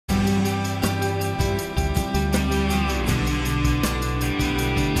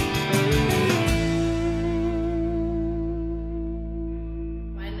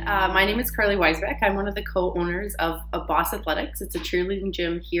My name is Carly Weisbeck. I'm one of the co-owners of Boss Athletics. It's a cheerleading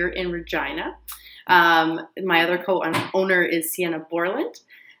gym here in Regina. My other co-owner is Sienna Borland.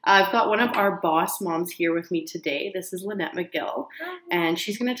 I've got one of our boss moms here with me today. This is Lynette McGill, and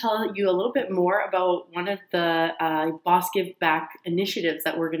she's going to tell you a little bit more about one of the Boss Give Back initiatives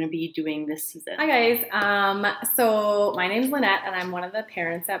that we're going to be doing this season. Hi guys, so my name is Lynette and I'm one of the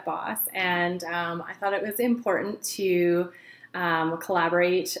parents at Boss, and I thought it was important to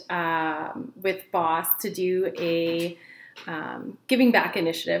collaborate with Boss to do a giving back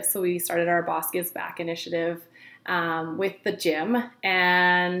initiative. So we started our Boss Gives Back initiative with the gym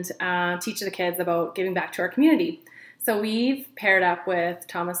and teach the kids about giving back to our community. So we've paired up with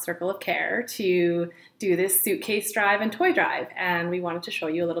Thomas Circle of Care to do this Suitcase Drive and Toy Drive, and we wanted to show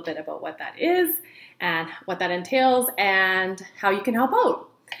you a little bit about what that is and what that entails and how you can help out.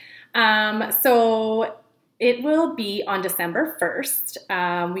 So it will be on December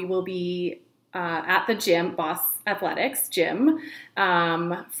 1st. We will be at the gym, Boss Athletics gym,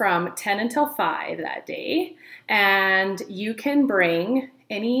 from 10 until 5 that day. And you can bring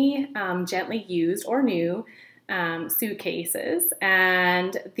any gently used or new suitcases.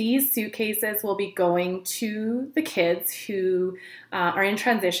 And these suitcases will be going to the kids who are in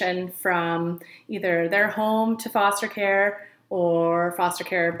transition from either their home to foster care or foster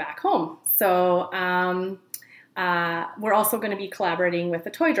care back home. So we're also going to be collaborating with the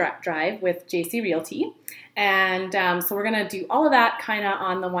Toy Drive with JC Realty. And so we're going to do all of that kind of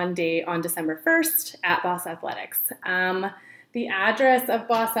on the one day on December 1st at Boss Athletics. The address of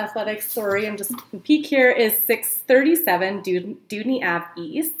Boss Athletics, sorry, I'm just going to peek here, is 637 Dewdney Ave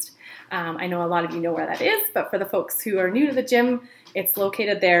East. I know a lot of you know where that is, but for the folks who are new to the gym, it's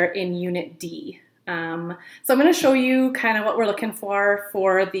located there in Unit D. So I'm going to show you kind of what we're looking for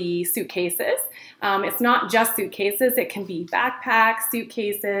the suitcases. It's not just suitcases. It can be backpacks,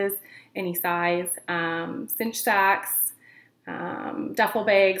 suitcases, any size, cinch sacks, duffel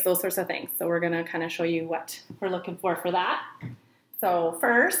bags, those sorts of things. So we're going to kind of show you what we're looking for that. So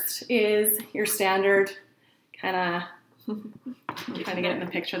first is your standard kind of, I'm trying to get it in the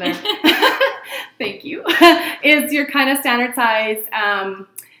picture there. Thank you. Is your kind of standard size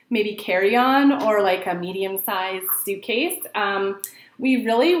maybe carry-on or like a medium-sized suitcase. We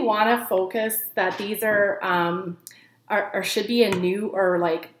really want to focus that these are should be in new or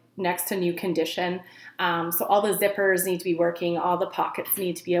like next to new condition. So all the zippers need to be working, all the pockets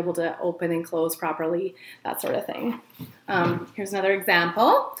need to be able to open and close properly, that sort of thing. Here's another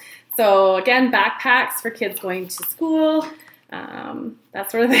example. So again, backpacks for kids going to school, that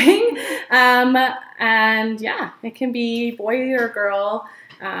sort of thing. And yeah, it can be boy or girl.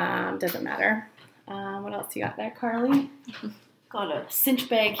 Doesn't matter. What else you got there, Carly? Got a cinch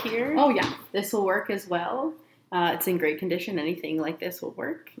bag here. Oh yeah. This will work as well. It's in great condition. Anything like this will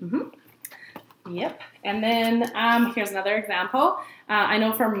work. Yep. And then here's another example. I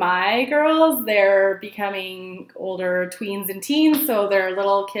know for my girls, they're becoming older tweens and teens, so their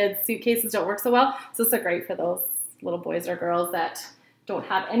little kids' suitcases don't work so well. So it's great for those little boys or girls that don't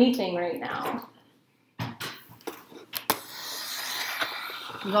have anything right now.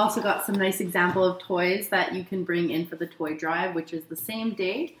 We've also got some nice example of toys that you can bring in for the toy drive, which is the same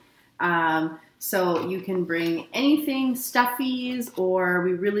day. So you can bring anything, stuffies, or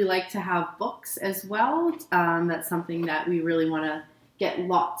we really like to have books as well. That's something that we really want to get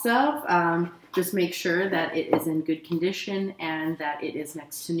lots of. Just make sure that it is in good condition and that it is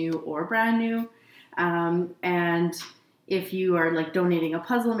next to new or brand new. And if you are like donating a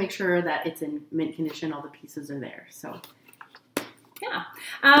puzzle, make sure that it's in mint condition, all the pieces are there. So. Yeah,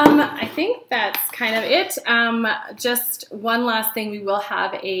 I think that's kind of it. Just one last thing, we will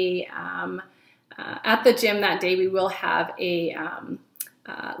have a, at the gym that day, we will have a,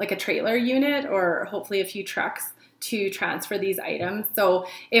 like a trailer unit or hopefully a few trucks to transfer these items. So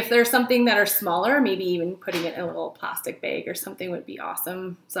if there's something that are smaller, maybe even putting it in a little plastic bag or something would be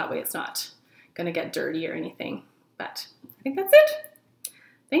awesome. So that way it's not going to get dirty or anything. But I think that's it.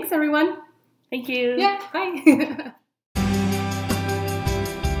 Thanks, everyone. Thank you. Yeah, bye.